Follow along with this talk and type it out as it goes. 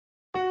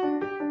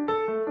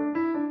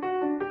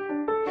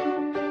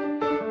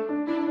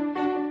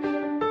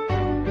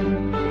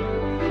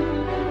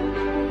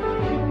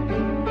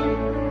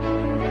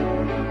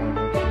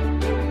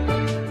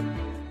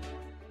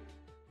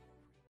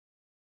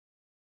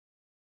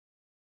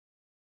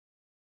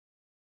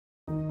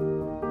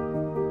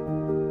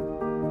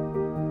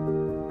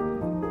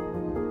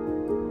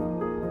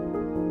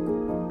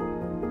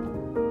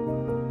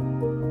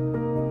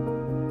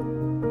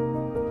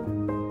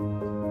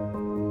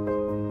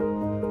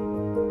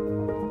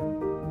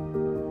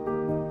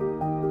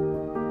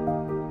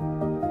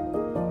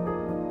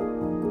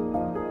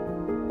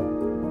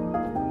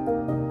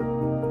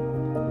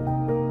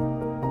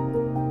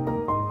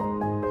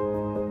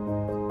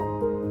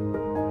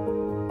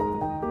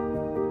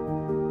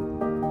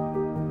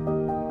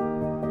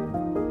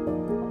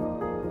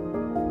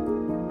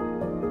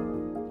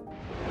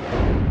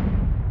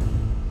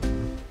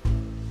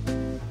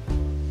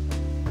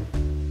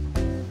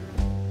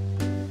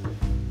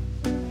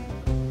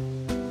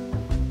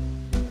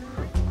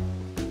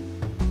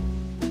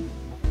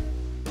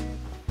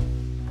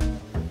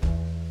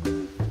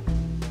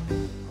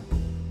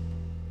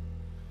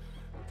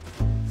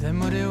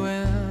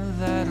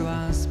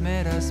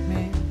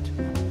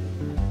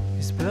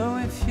is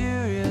blowing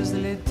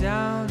furiously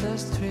down the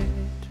street.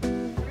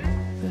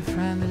 The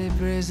friendly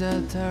breeze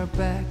at our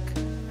back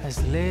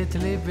has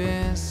lately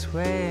been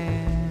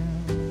swaying.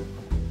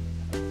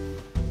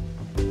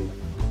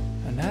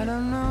 And I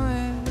don't know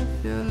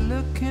if you're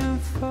looking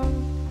for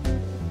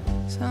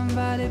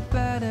somebody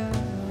better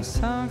or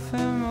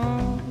something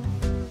more,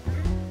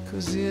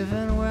 'cause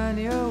even when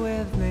you're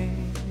with me,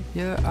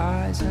 your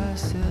eyes are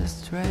still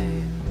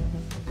strained.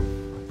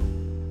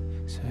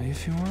 So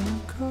if you wanna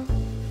go,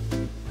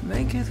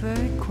 make it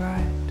very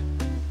quiet.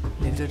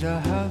 Leave the door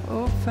half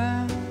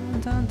open,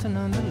 don't turn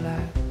on the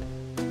light.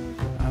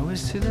 I will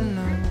see the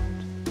note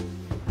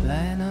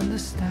lying on the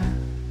stand.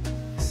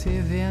 See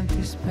the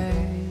empty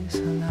space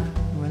and I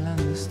will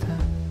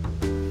understand.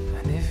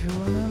 And if you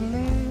wanna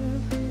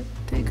live,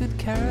 take good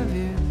care of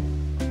you.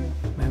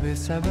 Maybe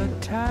it's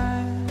about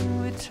time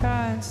we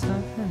try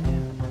something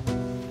new.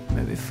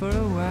 Maybe for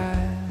a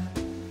while,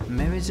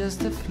 maybe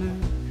just a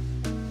fluke.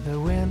 The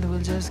wind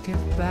will just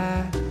give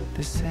back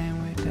the same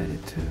way that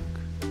it took.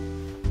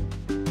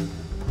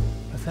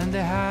 But then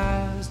the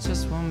house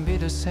just won't be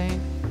the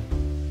same.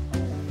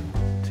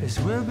 Trees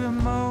will be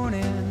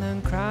moaning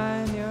and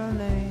crying your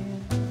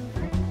name,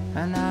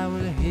 and I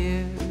will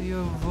hear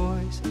your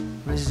voice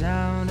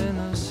resound in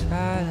the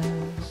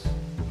silence.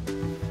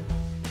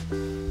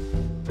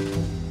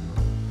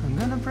 I'm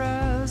gonna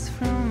browse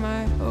through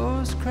my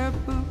old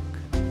scrapbook.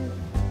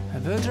 I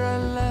will draw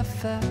a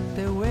left that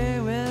the way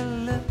we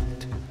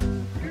lived,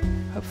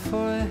 up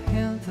for a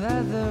hint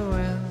that the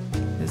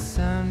wind is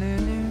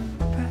sounding you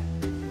back.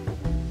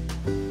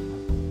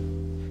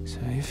 So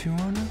if you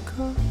wanna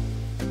go,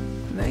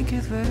 make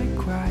it very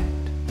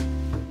quiet.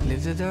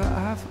 Leave the door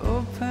half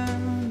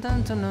open,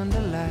 don't turn on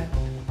the light.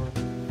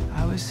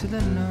 I will see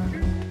the note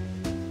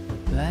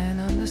lying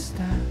on the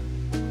stand.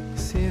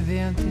 See the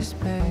empty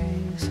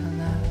space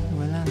and I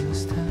will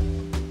understand.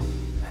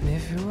 And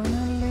if you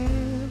wanna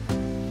live,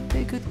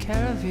 take good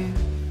care of you.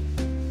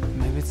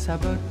 Maybe it's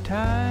about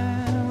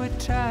time we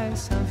try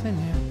something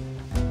new.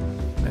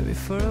 Maybe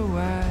for a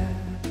while,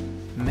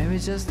 maybe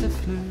just a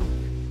fluke.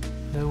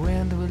 The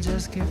wind will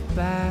just give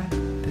back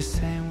the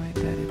same way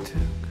that it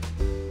took.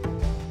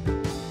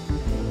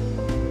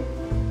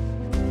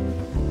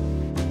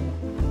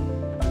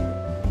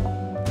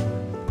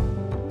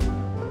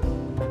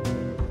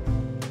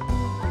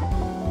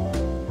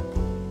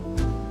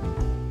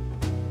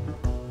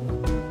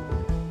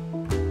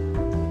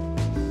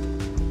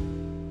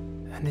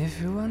 And if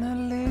you wanna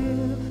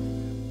live,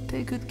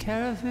 take good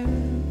care of you.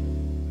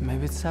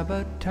 Maybe it's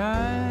about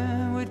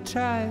time we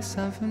try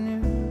something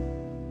new.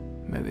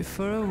 Maybe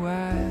for a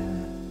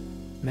while,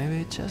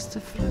 maybe just a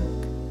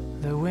fluke.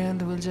 The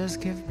wind will just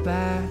give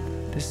back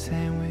the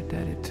same way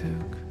that it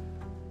took.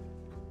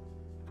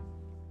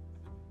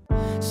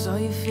 Saw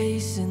your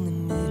face in the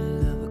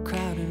middle of a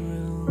crowded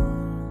room.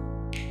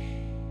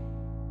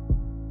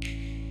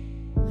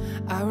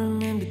 I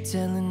remember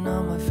telling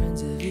all my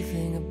friends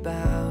everything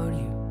about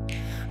you.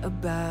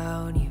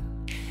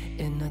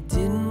 And I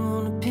didn't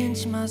want to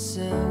pinch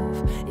myself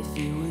if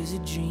it was a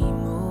dream.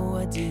 Oh,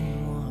 I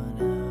didn't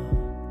want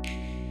out.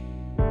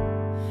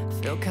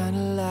 Felt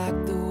kinda like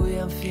the way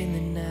I'm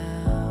feeling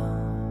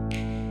now.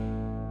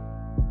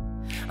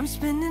 I'm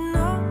spending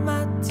all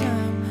my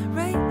time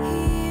right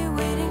here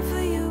waiting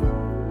for you.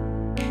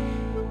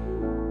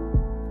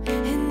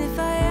 And if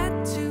I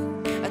had to,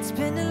 I'd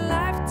spend a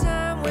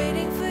lifetime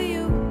waiting for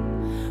you.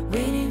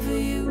 Waiting for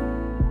you.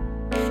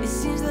 It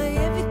seems like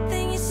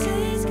everything you say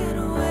has got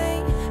a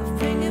way of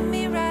bringing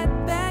me right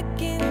back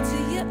into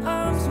your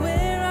arms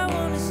where I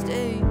wanna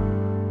stay.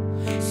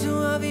 So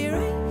I'll be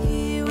right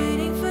here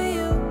waiting for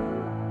you.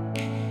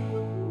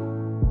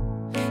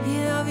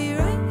 Yeah, I'll be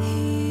right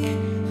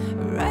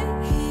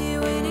here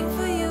waiting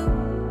for you.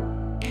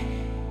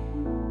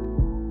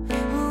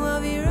 Oh,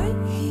 I'll be right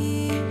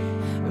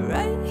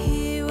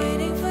here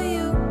waiting for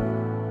you.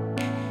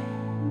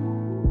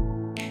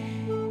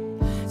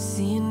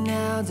 See you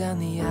now down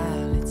the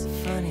aisle, it's a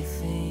funny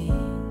thing.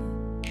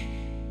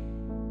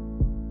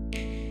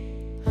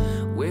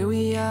 Where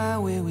we are,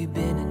 where we've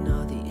been, and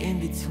all the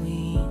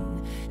in-between.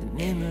 The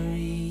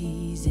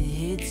memories, it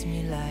hits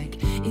me like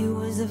it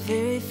was the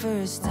very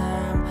first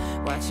time.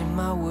 Watching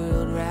my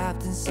world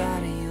wrapped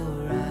inside of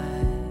your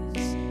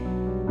eyes.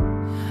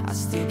 I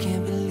still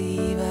can't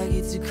believe I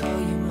get to call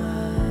you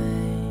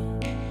mine.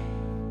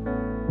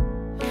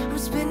 I'm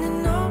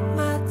spending all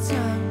my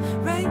time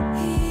right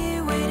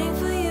here waiting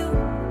for you.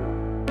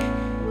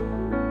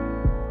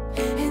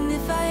 And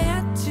if I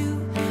had to,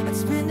 I'd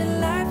spend a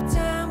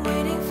lifetime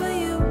waiting for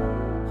you.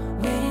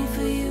 Waiting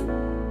for you.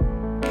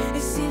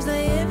 It seems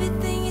like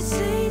everything you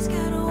say's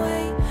got a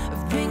way of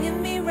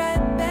bringing me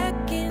right back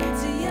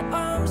into your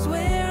arms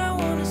where I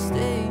wanna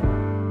stay.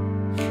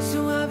 So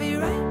I'll be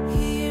right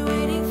here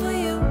waiting for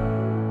you.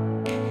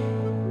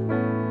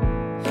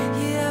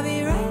 Yeah, I'll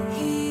be right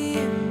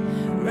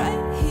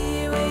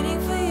here waiting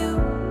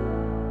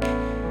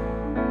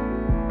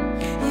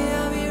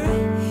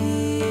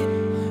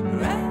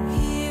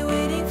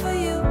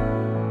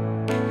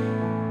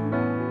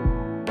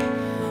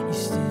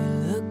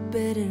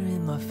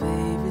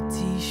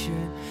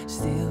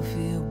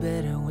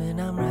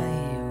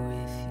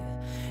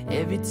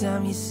Every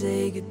time you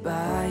say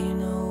goodbye, you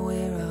know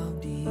where I'll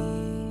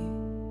be.